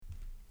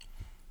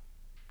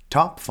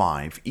Top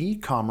 5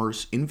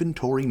 E-Commerce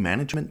Inventory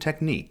Management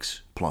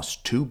Techniques plus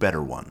 2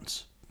 Better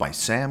Ones by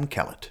Sam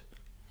Kellett.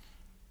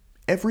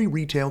 Every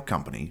retail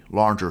company,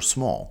 large or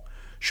small,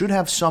 should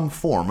have some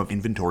form of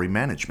inventory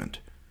management.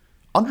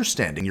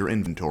 Understanding your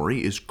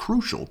inventory is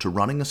crucial to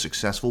running a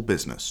successful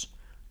business.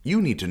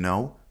 You need to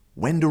know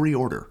when to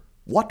reorder,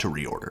 what to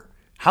reorder,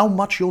 how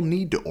much you'll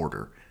need to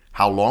order,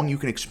 how long you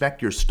can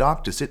expect your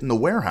stock to sit in the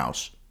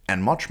warehouse,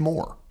 and much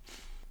more.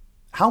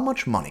 How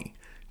much money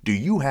do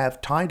you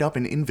have tied up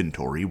in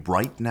inventory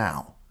right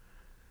now?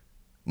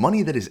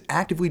 Money that is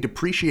actively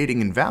depreciating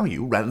in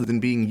value rather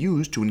than being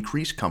used to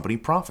increase company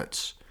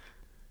profits.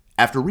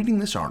 After reading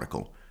this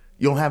article,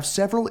 you'll have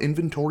several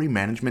inventory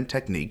management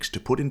techniques to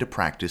put into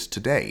practice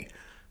today,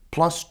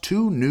 plus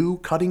 2 new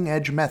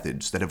cutting-edge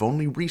methods that have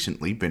only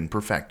recently been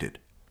perfected.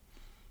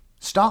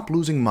 Stop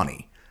losing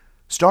money.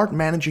 Start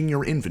managing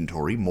your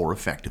inventory more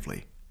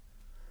effectively.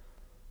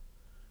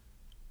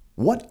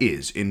 What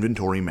is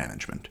inventory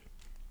management?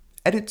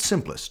 At its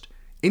simplest,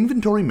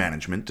 inventory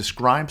management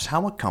describes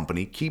how a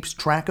company keeps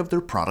track of their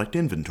product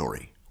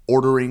inventory,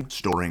 ordering,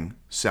 storing,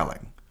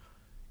 selling.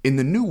 In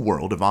the new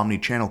world of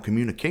omnichannel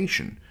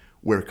communication,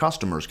 where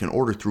customers can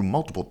order through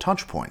multiple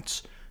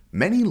touchpoints,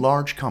 many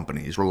large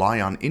companies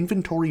rely on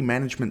inventory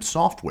management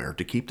software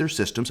to keep their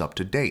systems up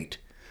to date.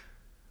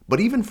 But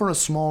even for a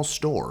small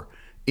store,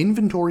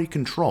 inventory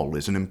control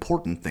is an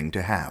important thing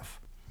to have.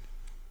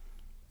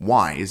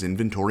 Why is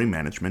inventory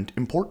management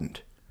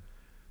important?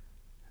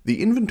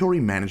 The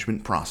inventory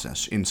management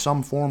process, in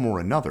some form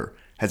or another,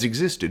 has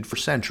existed for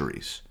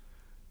centuries.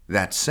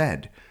 That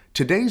said,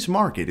 today's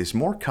market is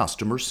more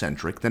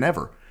customer-centric than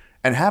ever,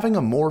 and having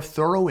a more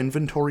thorough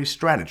inventory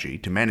strategy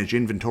to manage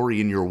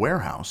inventory in your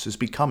warehouse is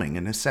becoming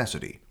a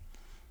necessity.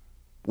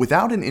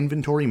 Without an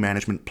inventory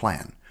management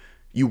plan,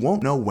 you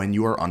won't know when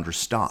you are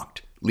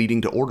understocked,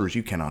 leading to orders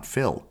you cannot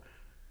fill.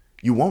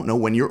 You won't know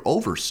when you're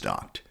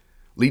overstocked,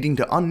 leading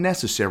to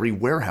unnecessary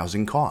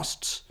warehousing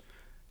costs.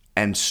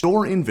 And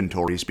store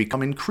inventories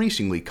become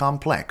increasingly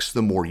complex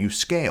the more you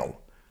scale.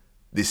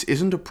 This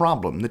isn't a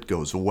problem that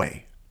goes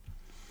away.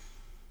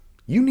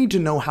 You need to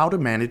know how to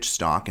manage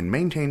stock and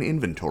maintain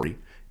inventory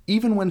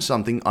even when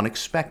something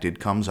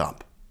unexpected comes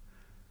up.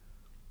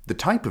 The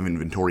type of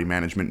inventory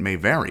management may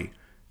vary,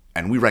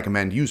 and we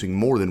recommend using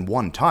more than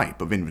one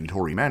type of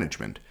inventory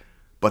management,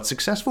 but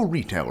successful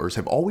retailers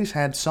have always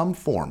had some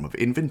form of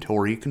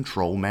inventory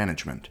control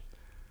management.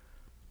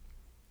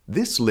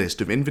 This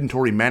list of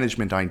inventory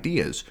management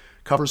ideas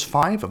covers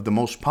 5 of the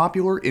most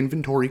popular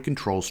inventory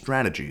control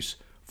strategies,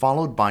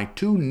 followed by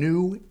 2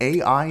 new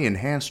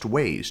AI-enhanced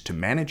ways to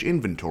manage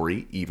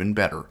inventory even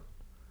better.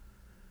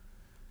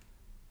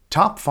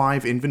 Top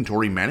 5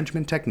 inventory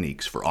management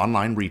techniques for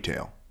online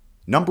retail.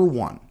 Number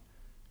 1.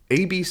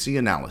 ABC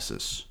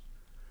analysis.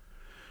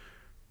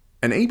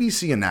 An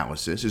ABC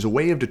analysis is a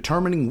way of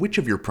determining which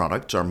of your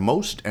products are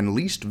most and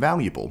least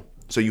valuable,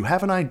 so you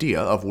have an idea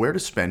of where to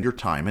spend your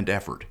time and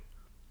effort.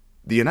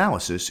 The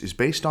analysis is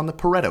based on the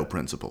Pareto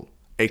principle,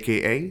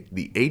 aka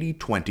the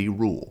 80-20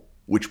 rule,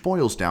 which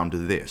boils down to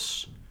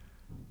this: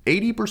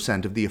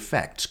 80% of the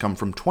effects come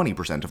from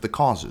 20% of the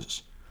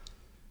causes.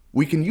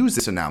 We can use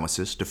this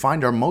analysis to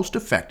find our most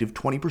effective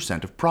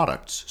 20% of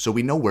products so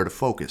we know where to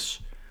focus.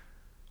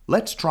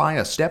 Let's try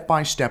a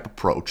step-by-step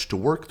approach to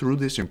work through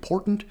this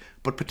important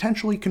but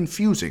potentially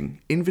confusing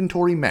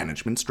inventory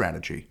management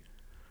strategy.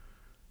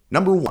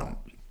 Number 1.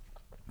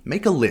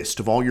 Make a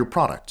list of all your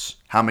products,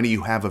 how many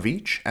you have of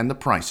each, and the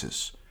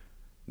prices.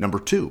 Number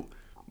 2.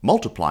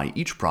 Multiply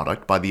each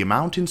product by the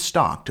amount in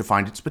stock to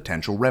find its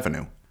potential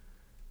revenue.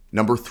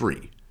 Number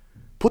 3.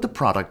 Put the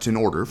products in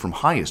order from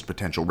highest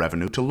potential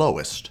revenue to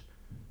lowest.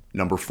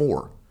 Number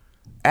 4.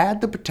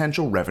 Add the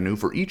potential revenue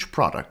for each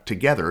product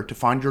together to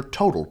find your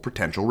total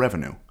potential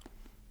revenue.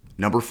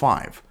 Number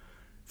 5.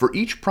 For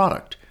each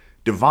product,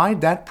 divide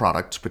that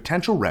product's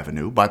potential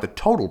revenue by the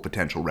total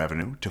potential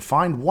revenue to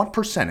find what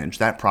percentage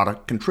that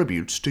product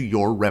contributes to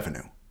your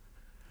revenue.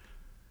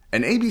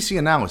 An ABC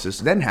analysis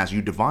then has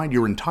you divide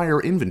your entire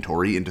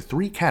inventory into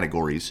 3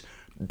 categories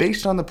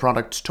based on the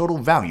product's total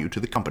value to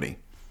the company.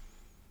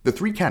 The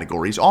 3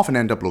 categories often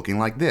end up looking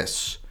like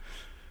this.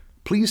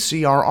 Please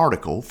see our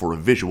article for a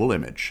visual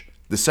image.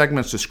 The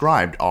segments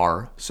described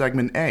are: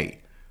 Segment A,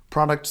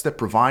 products that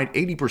provide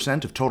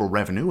 80% of total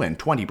revenue and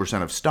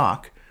 20% of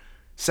stock;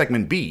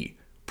 Segment B,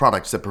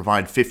 products that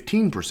provide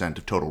 15%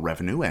 of total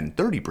revenue and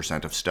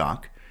 30% of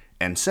stock;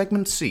 and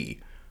Segment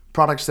C,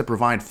 products that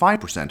provide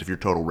 5% of your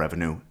total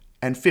revenue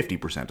and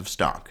 50% of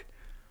stock.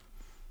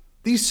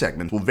 These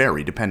segments will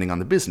vary depending on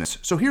the business,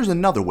 so here's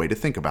another way to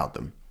think about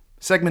them.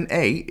 Segment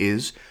A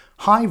is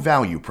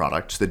high-value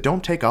products that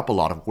don't take up a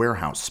lot of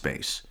warehouse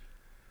space.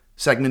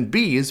 Segment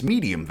B is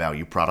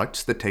medium-value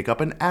products that take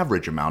up an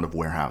average amount of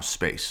warehouse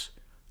space.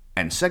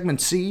 And Segment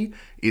C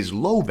is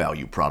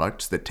low-value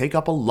products that take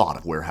up a lot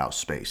of warehouse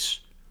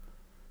space.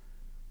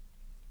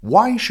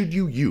 Why should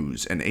you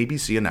use an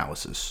ABC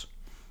analysis?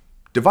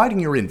 Dividing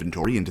your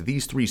inventory into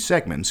these 3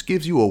 segments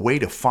gives you a way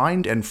to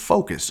find and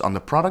focus on the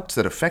products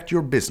that affect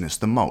your business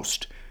the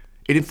most.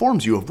 It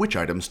informs you of which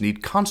items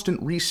need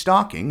constant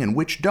restocking and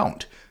which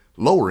don't,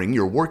 lowering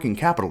your working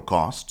capital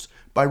costs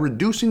by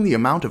reducing the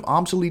amount of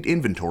obsolete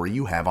inventory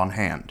you have on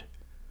hand.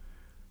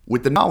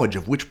 With the knowledge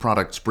of which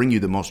products bring you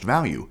the most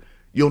value,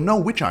 you'll know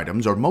which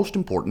items are most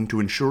important to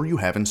ensure you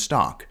have in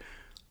stock.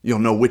 You'll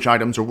know which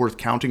items are worth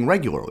counting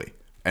regularly,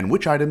 and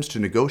which items to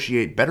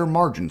negotiate better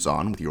margins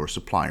on with your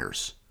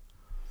suppliers.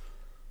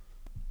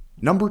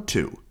 Number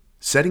 2.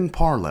 Setting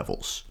par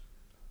levels.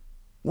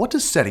 What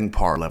does setting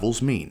par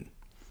levels mean?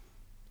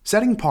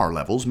 Setting par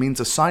levels means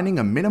assigning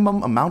a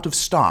minimum amount of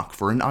stock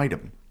for an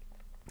item.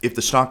 If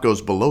the stock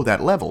goes below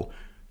that level,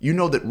 you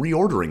know that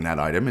reordering that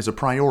item is a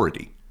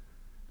priority.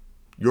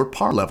 Your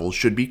par levels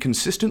should be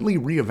consistently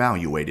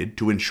reevaluated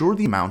to ensure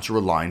the amounts are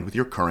aligned with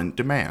your current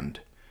demand.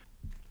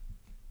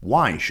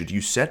 Why should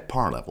you set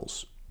par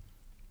levels?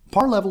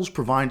 Par levels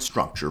provide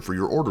structure for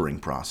your ordering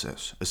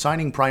process,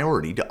 assigning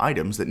priority to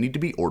items that need to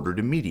be ordered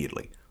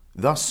immediately,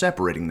 thus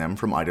separating them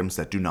from items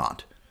that do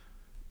not.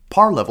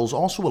 Par levels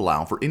also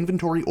allow for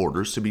inventory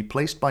orders to be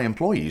placed by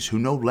employees who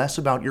know less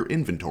about your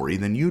inventory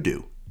than you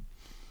do.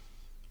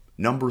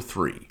 Number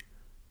 3.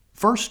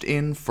 First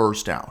in,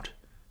 first out.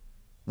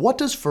 What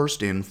does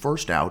first in,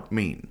 first out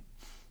mean?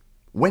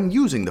 When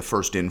using the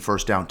first in,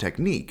 first out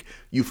technique,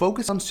 you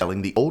focus on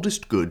selling the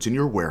oldest goods in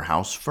your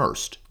warehouse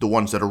first, the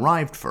ones that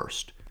arrived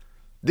first.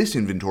 This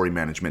inventory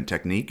management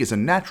technique is a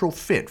natural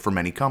fit for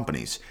many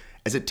companies,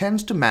 as it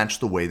tends to match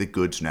the way the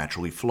goods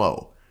naturally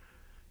flow.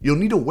 You'll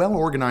need a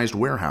well-organized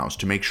warehouse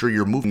to make sure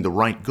you're moving the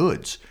right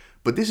goods,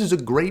 but this is a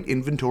great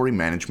inventory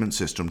management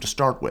system to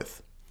start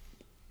with.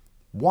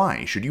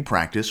 Why should you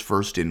practice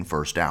first in,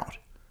 first out?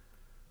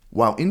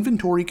 While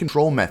inventory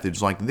control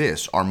methods like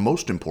this are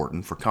most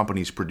important for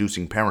companies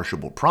producing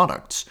perishable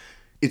products,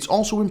 it's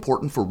also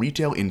important for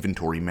retail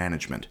inventory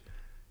management.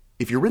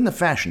 If you're in the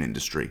fashion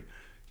industry,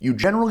 you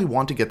generally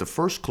want to get the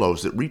first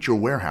clothes that reach your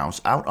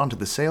warehouse out onto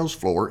the sales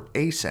floor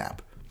ASAP.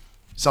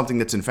 Something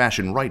that's in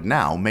fashion right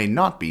now may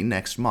not be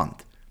next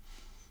month.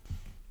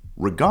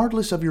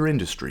 Regardless of your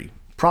industry,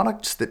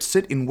 products that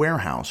sit in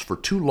warehouse for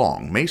too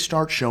long may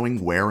start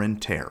showing wear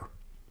and tear.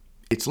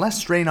 It's less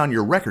strain on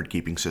your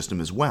record-keeping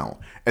system as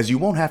well, as you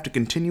won't have to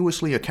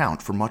continuously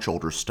account for much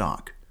older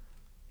stock.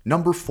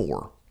 Number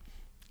 4.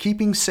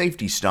 Keeping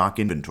safety stock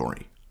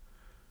inventory.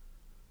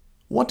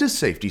 What does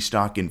safety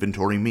stock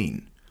inventory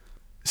mean?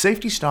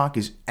 Safety stock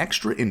is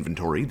extra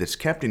inventory that's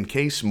kept in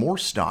case more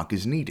stock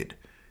is needed.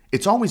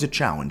 It's always a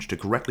challenge to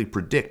correctly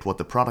predict what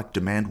the product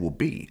demand will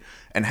be,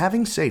 and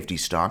having safety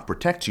stock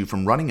protects you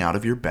from running out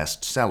of your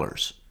best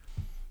sellers.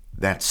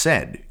 That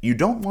said, you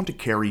don't want to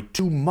carry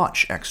too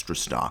much extra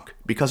stock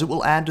because it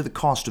will add to the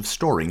cost of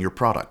storing your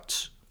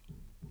products.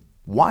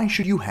 Why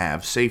should you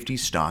have safety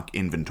stock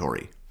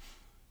inventory?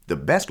 The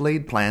best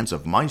laid plans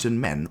of mice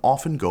and men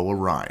often go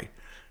awry.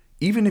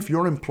 Even if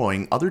you're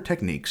employing other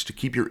techniques to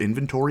keep your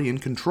inventory in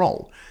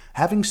control,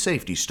 having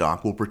safety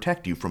stock will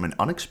protect you from an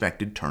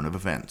unexpected turn of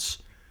events.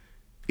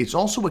 It's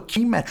also a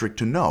key metric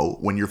to know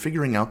when you're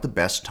figuring out the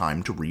best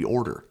time to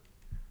reorder.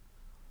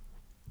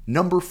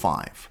 Number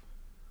 5.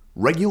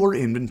 Regular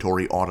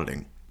inventory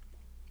auditing.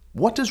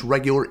 What does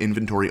regular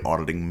inventory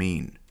auditing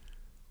mean?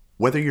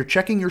 Whether you're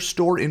checking your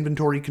store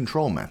inventory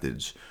control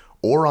methods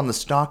or on the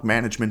stock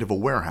management of a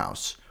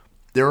warehouse,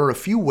 there are a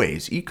few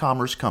ways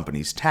e-commerce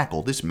companies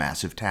tackle this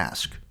massive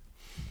task.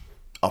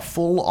 A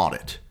full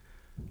audit.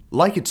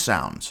 Like it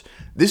sounds,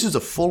 this is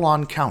a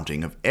full-on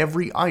counting of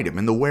every item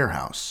in the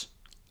warehouse.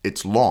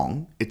 It's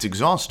long, it's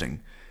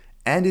exhausting,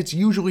 and it's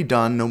usually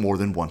done no more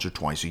than once or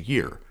twice a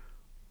year.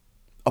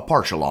 A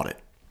partial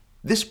audit.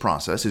 This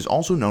process is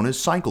also known as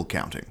cycle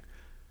counting.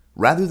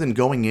 Rather than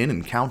going in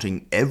and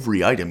counting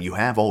every item you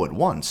have all at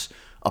once,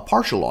 a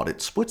partial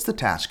audit splits the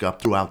task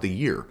up throughout the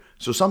year,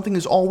 so something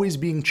is always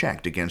being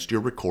checked against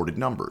your recorded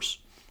numbers.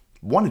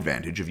 One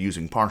advantage of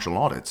using partial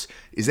audits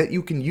is that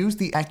you can use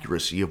the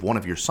accuracy of one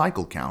of your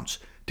cycle counts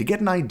to get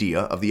an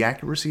idea of the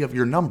accuracy of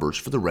your numbers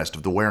for the rest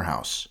of the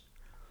warehouse.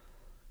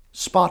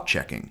 Spot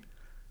checking.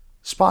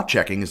 Spot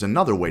checking is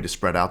another way to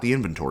spread out the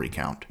inventory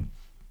count.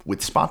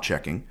 With spot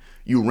checking,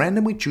 you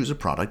randomly choose a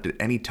product at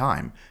any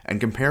time and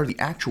compare the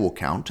actual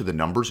count to the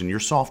numbers in your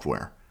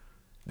software.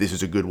 This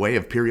is a good way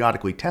of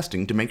periodically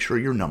testing to make sure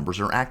your numbers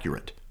are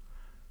accurate.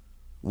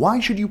 Why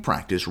should you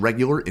practice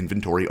regular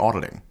inventory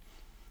auditing?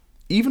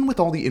 Even with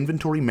all the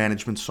inventory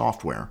management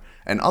software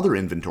and other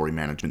inventory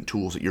management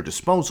tools at your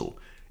disposal,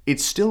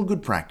 it's still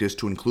good practice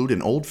to include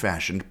an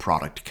old-fashioned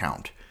product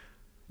count.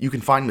 You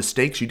can find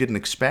mistakes you didn't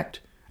expect,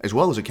 as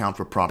well as account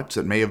for products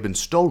that may have been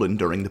stolen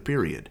during the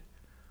period.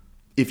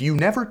 If you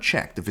never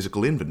check the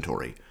physical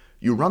inventory,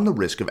 you run the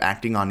risk of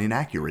acting on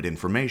inaccurate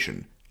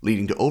information,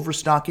 leading to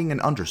overstocking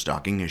and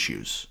understocking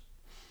issues.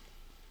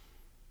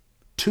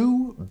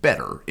 2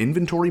 better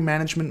inventory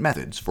management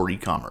methods for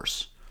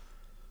e-commerce.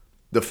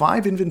 The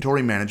 5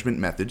 inventory management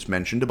methods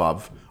mentioned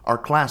above are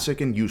classic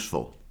and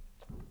useful.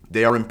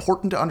 They are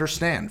important to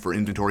understand for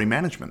inventory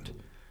management.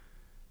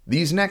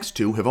 These next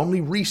 2 have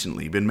only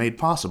recently been made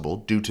possible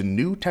due to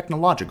new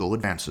technological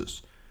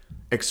advances.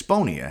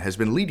 Exponia has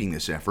been leading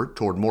this effort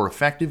toward more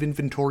effective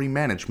inventory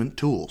management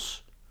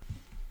tools.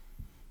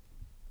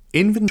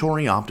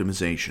 Inventory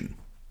optimization.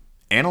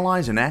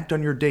 Analyze and act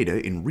on your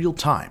data in real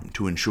time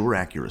to ensure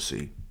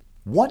accuracy.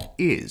 What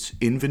is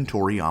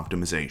inventory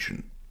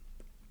optimization?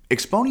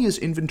 Exponia's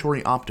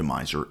Inventory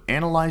Optimizer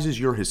analyzes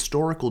your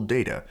historical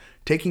data,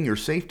 taking your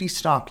safety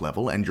stock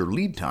level and your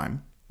lead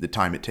time, the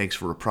time it takes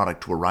for a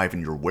product to arrive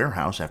in your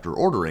warehouse after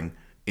ordering,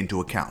 into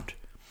account.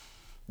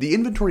 The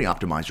Inventory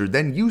Optimizer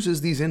then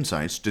uses these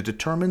insights to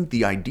determine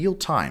the ideal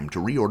time to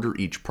reorder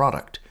each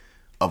product,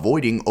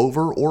 avoiding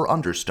over or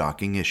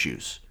understocking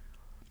issues.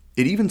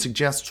 It even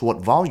suggests what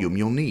volume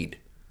you'll need.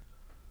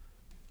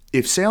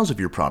 If sales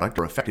of your product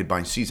are affected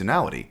by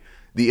seasonality,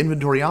 the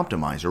Inventory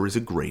Optimizer is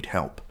a great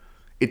help.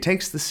 It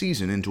takes the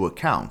season into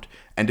account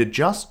and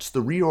adjusts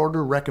the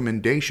reorder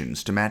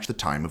recommendations to match the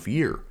time of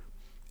year.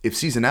 If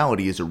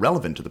seasonality is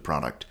irrelevant to the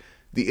product,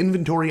 the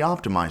Inventory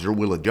Optimizer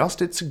will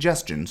adjust its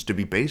suggestions to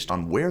be based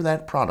on where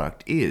that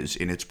product is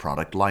in its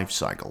product life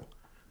cycle.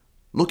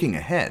 Looking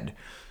ahead,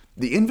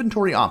 the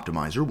Inventory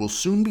Optimizer will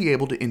soon be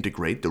able to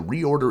integrate the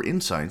reorder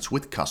insights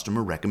with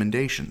customer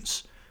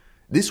recommendations.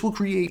 This will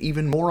create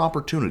even more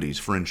opportunities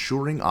for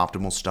ensuring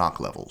optimal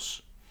stock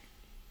levels.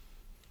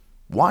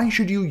 Why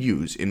should you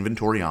use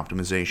inventory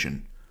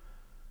optimization?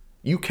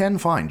 You can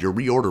find your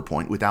reorder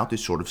point without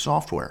this sort of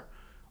software,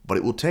 but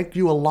it will take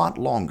you a lot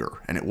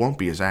longer and it won't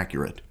be as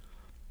accurate.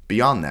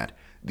 Beyond that,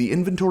 the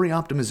inventory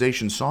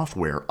optimization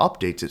software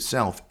updates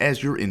itself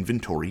as your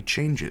inventory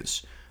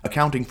changes,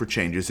 accounting for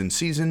changes in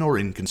season or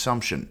in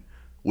consumption.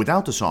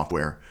 Without the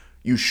software,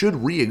 you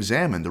should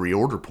re-examine the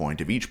reorder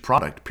point of each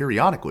product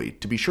periodically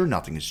to be sure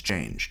nothing has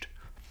changed.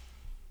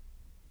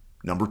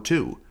 Number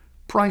 2.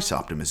 Price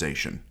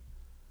optimization.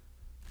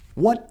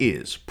 What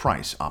is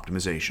price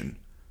optimization?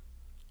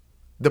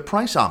 The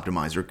Price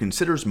Optimizer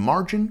considers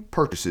margin,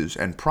 purchases,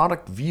 and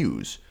product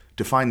views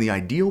to find the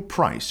ideal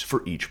price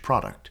for each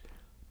product.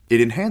 It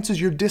enhances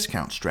your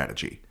discount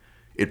strategy.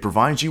 It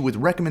provides you with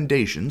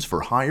recommendations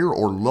for higher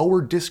or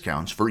lower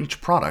discounts for each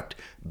product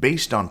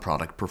based on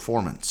product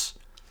performance.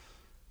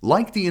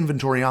 Like the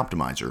Inventory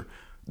Optimizer,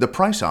 the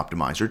Price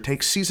Optimizer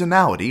takes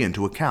seasonality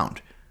into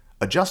account,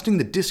 adjusting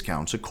the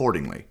discounts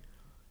accordingly.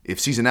 If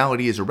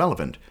seasonality is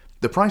irrelevant,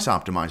 the Price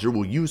Optimizer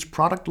will use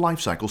product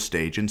lifecycle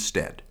stage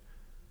instead.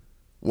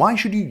 Why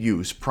should you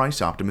use price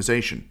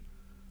optimization?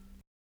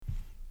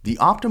 The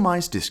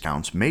optimized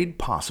discounts made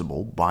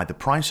possible by the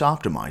Price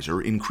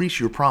Optimizer increase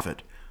your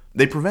profit.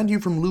 They prevent you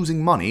from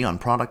losing money on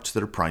products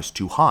that are priced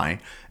too high,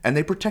 and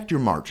they protect your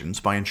margins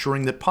by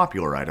ensuring that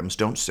popular items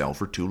don't sell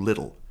for too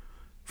little.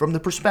 From the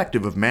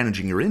perspective of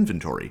managing your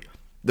inventory,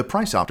 the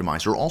Price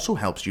Optimizer also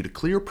helps you to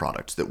clear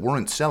products that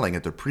weren't selling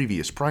at their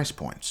previous price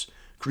points,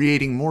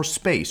 creating more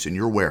space in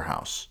your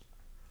warehouse.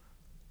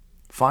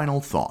 Final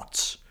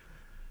thoughts.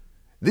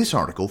 This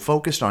article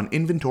focused on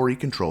inventory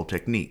control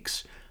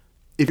techniques.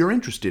 If you're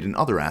interested in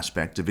other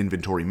aspects of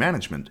inventory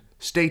management,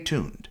 stay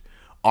tuned.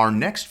 Our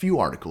next few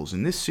articles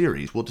in this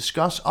series will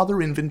discuss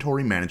other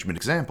inventory management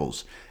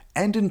examples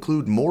and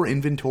include more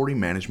inventory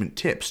management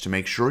tips to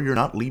make sure you're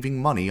not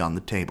leaving money on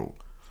the table.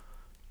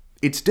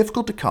 It's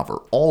difficult to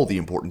cover all the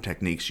important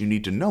techniques you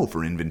need to know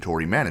for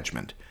inventory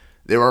management.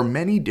 There are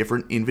many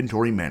different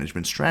inventory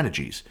management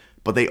strategies,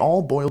 but they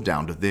all boil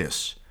down to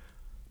this.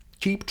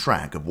 Keep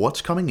track of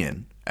what's coming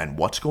in and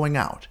what's going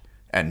out,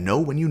 and know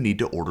when you need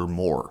to order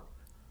more.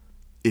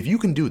 If you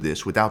can do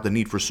this without the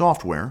need for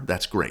software,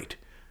 that's great.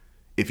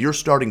 If you're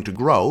starting to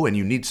grow and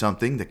you need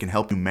something that can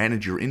help you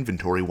manage your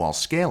inventory while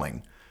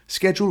scaling,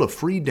 schedule a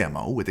free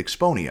demo with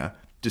Exponia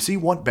to see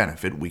what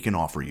benefit we can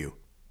offer you.